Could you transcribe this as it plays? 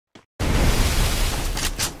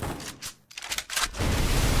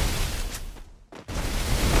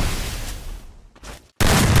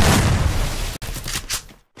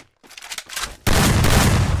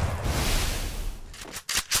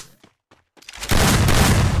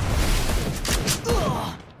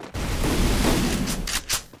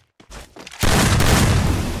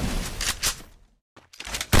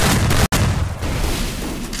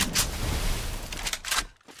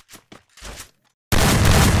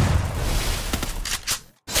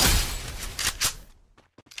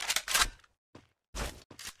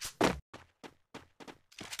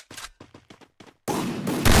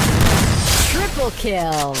Triple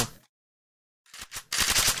kill.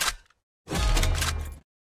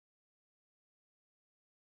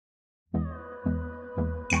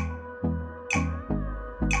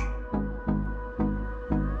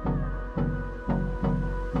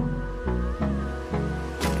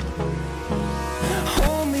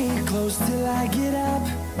 Hold me close till I get up.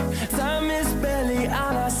 Time is barely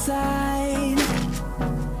on our side.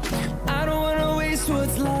 I don't wanna waste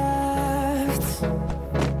what's left.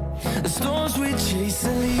 The storms we chase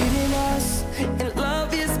are leading us, and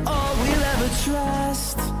love is all we'll ever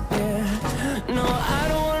trust. Yeah, no, I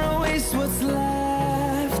don't wanna waste what's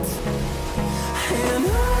left. And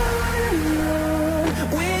on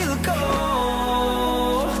we'll go,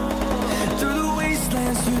 through the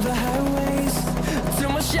wastelands, through the highways,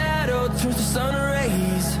 till my shadow turns to sun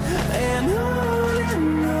rays. And on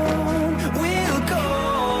we'll go,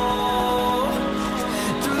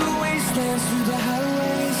 through the wastelands, through the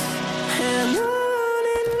highways, and on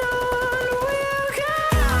we'll go.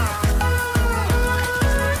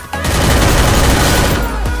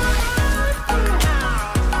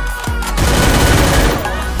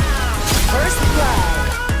 First blood.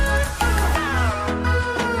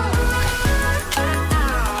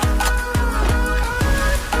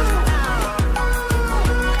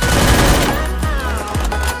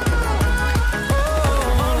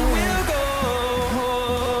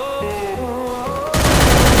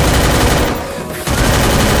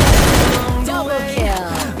 Double kill.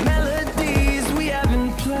 Melodies we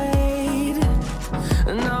haven't played.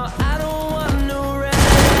 No, I don't want no rest.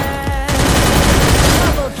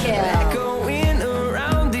 Double kill. Echoing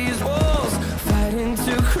around these walls, fighting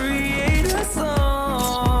to create a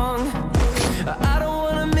song. I don't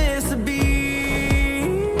wanna miss a beat.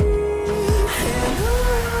 And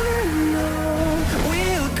on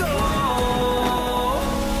we'll go,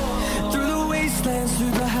 through the wastelands,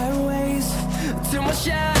 through the highways, till my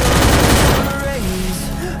shadow rays.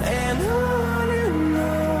 And on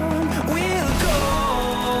we'll go,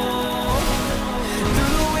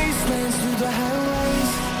 through the wastelands, through the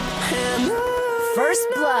highways, and on First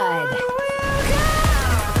blood.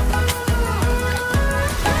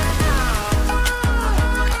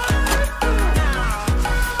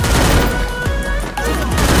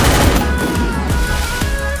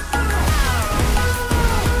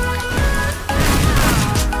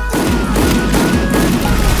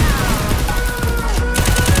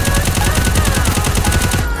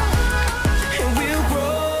 And we'll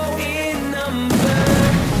grow in number,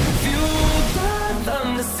 fueled by them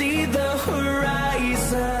to see the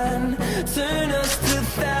horizon, turn us to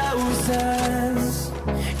thousands.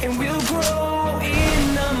 And we'll grow in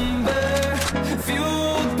number,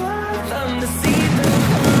 fueled by them to see the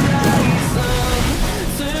horizon,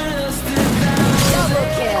 turn us to thousands. Double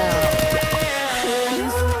kill. And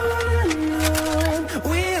on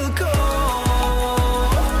we'll go,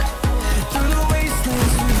 through the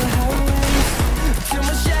wastelands, through the highways, till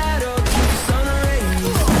my shadow turns to sun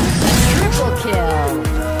rays. Triple kill.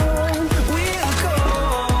 We'll go,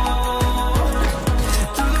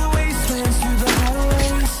 through the wastelands, through the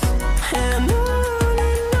highways, and on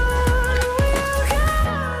we'll go.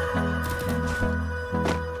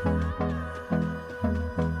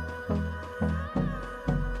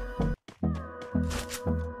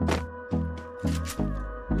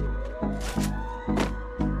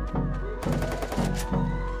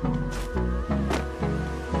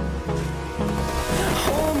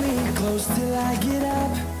 Hold me close till I get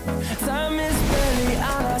up. Time is barely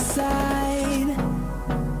on our side.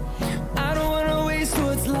 I don't wanna waste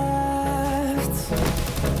what's left.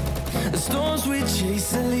 The storms we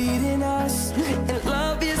chase are leading us, and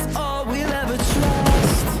love is all we'll ever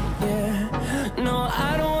trust. Yeah, no,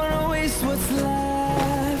 I don't wanna waste what's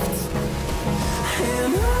left.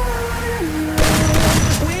 And on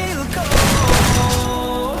we'll go,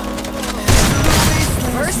 through the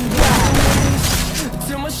wastelands, First through the blood. highways,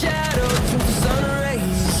 till my shadow turns to sun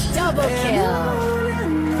rays. Double kill.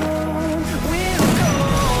 We'll go,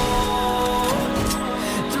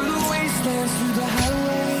 through the wastelands, through the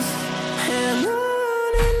highways, and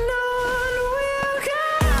on we'll go.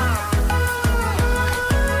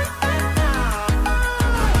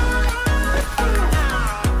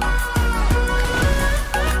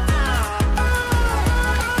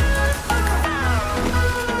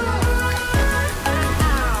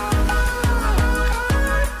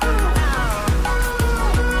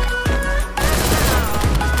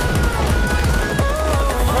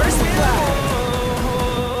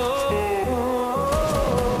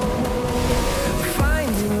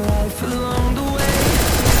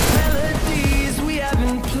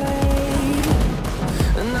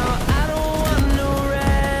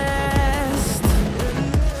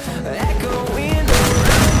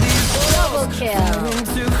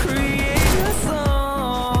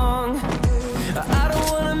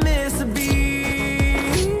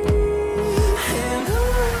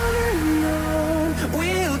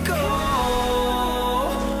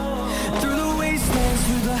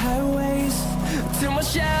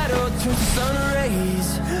 turns to sun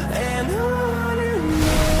rays, and on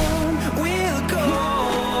we'll go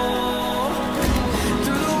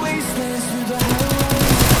through the wastelands, through the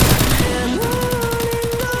highways, and on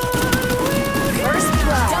we'll go. First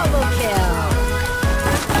blood. Double kill.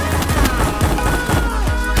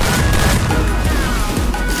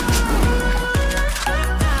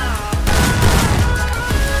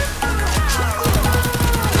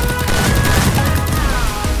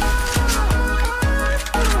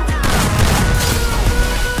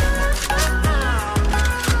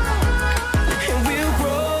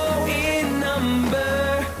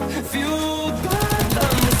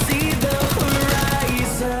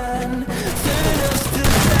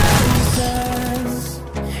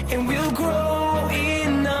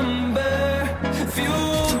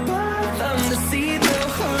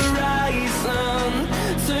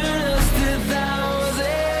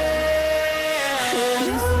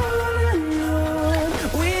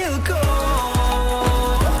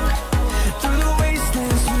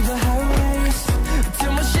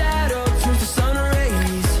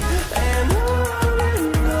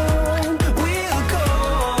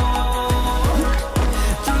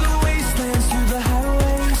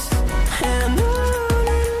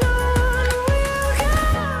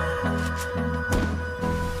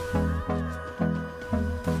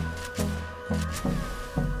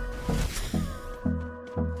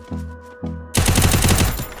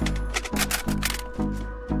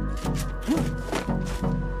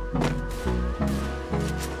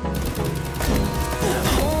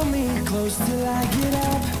 Till I get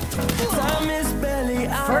up, time is barely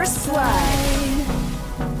our First blood. side.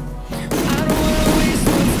 I don't wanna waste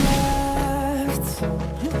what's left.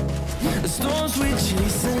 The storms we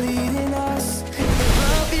chase are leading us. If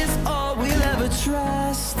love is all we'll ever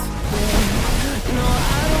trust, no,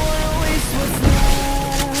 I don't wanna waste what's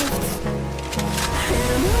left.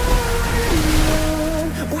 And on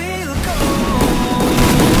we'll go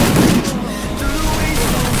through the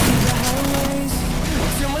wastelands, through the highways,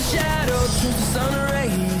 till my shadow turns to sun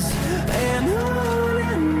rays, and on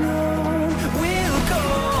we'll go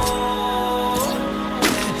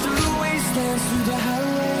through the wastelands, through the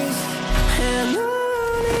highways, and on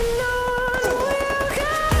we'll go.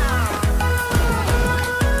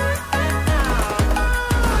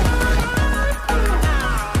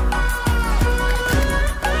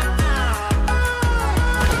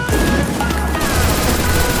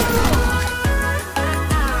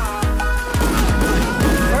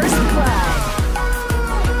 First blood.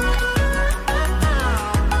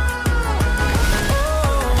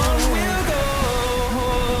 On we'll go,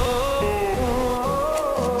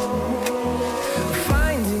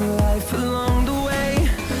 finding life along the way,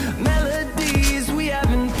 melodies we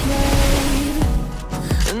haven't played.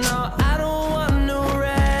 No, I don't want no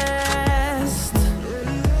rest,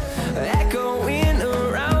 echoing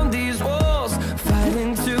around these walls,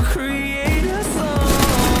 fighting to create a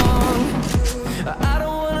song. I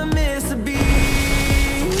don't wanna miss a beat,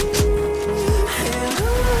 and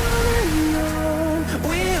on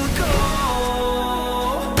we'll go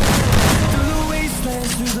through the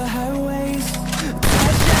wastelands, through the highways, till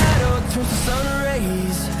my shadow turns to sun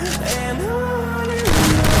rays, and on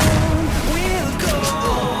we'll go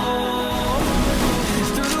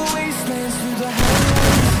through the wastelands, through the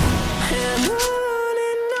highways, and on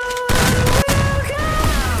we'll go.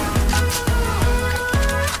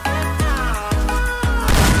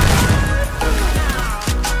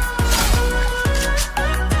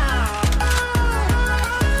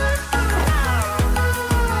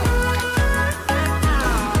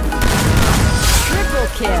 Triple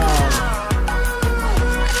kill.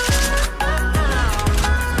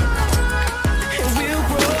 And we'll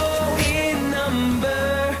grow in number,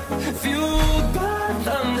 fueled by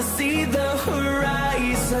them to see the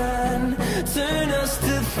horizon, turn us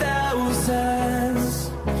to thousands.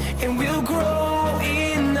 And we'll grow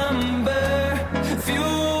in number,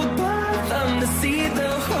 fueled by them to see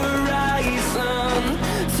the horizon,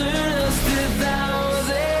 turn us to thousands.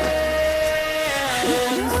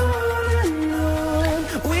 And on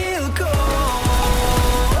we'll go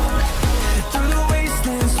through the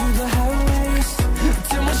wastelands, through the highways,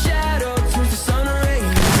 till my shadow turns to sun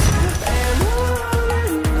rays, and on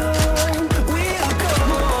we'll go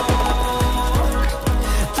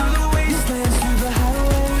through the wastelands, through the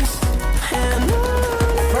highways, and on.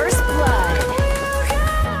 First blood.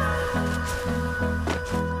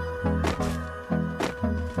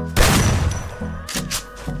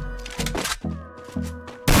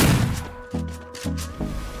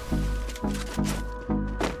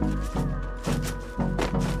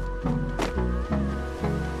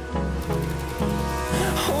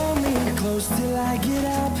 Hold me close till I get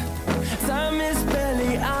up. Time is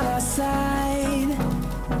barely on our side.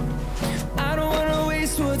 I don't wanna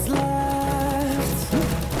waste what's left.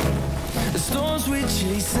 The storms we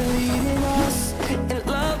chase are leading us, and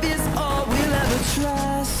love is all we'll ever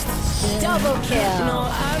trust. Double kill. No,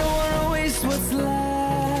 I don't wanna waste what's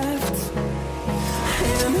left.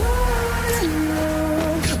 And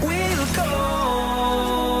on we'll go,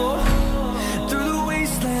 through the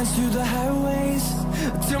wastelands, through the highways,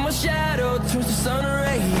 till my shadow turns to sun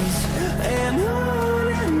rays. And on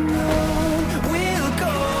we'll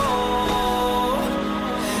go,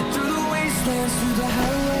 through the wastelands, through the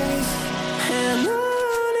highways, and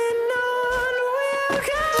on we'll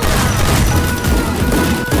go.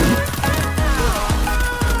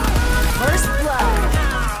 First blood.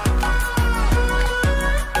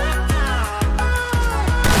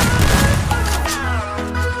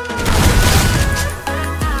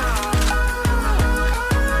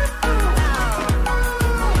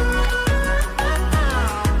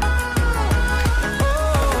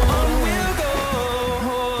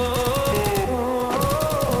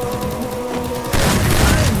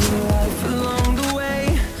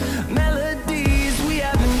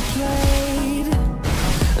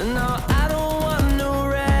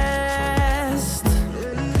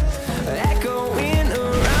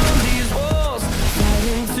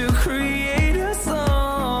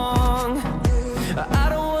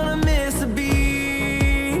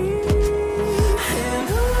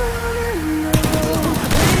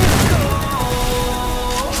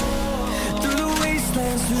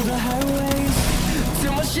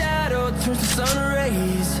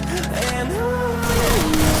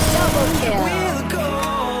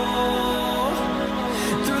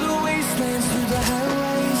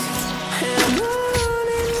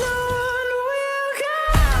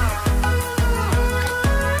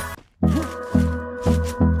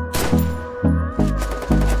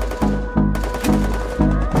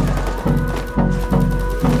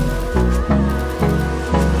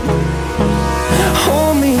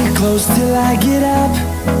 Close till I get up.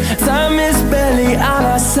 Time is barely on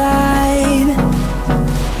our side.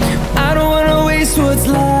 I don't wanna waste what's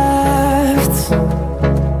left.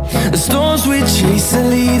 The storms we chase are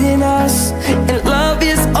leading us, and love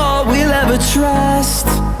is all we'll ever trust.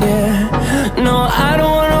 Yeah, no, I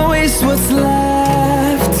don't wanna waste what's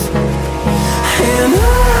left. And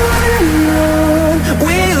on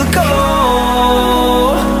we'll go,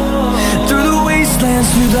 through the wastelands,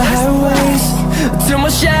 through the highways, till my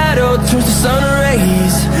shadow turns to sun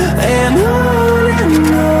rays. And on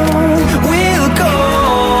we'll go,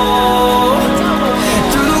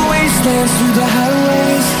 through the wastelands, through the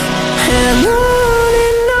highways, and on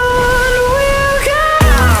we'll go.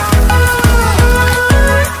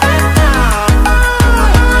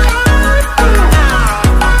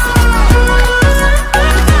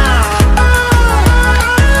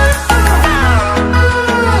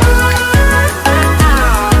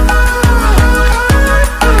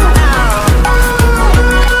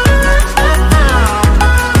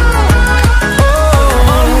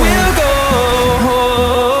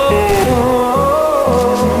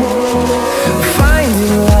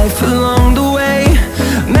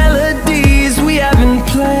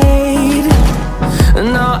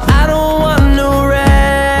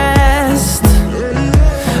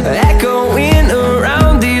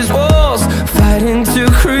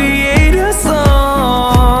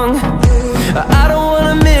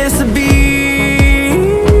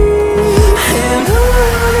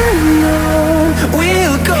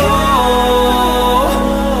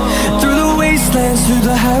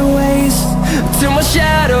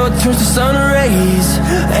 Turns to sun rays,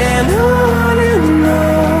 and on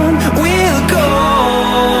we'll go,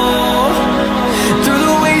 through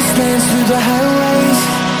the wastelands, through the highways,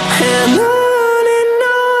 and on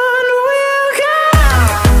we'll go.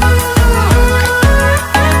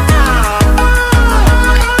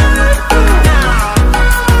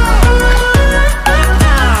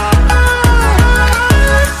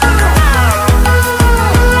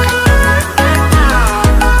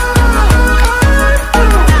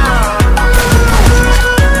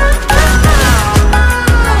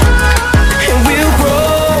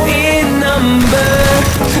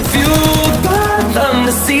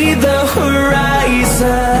 See the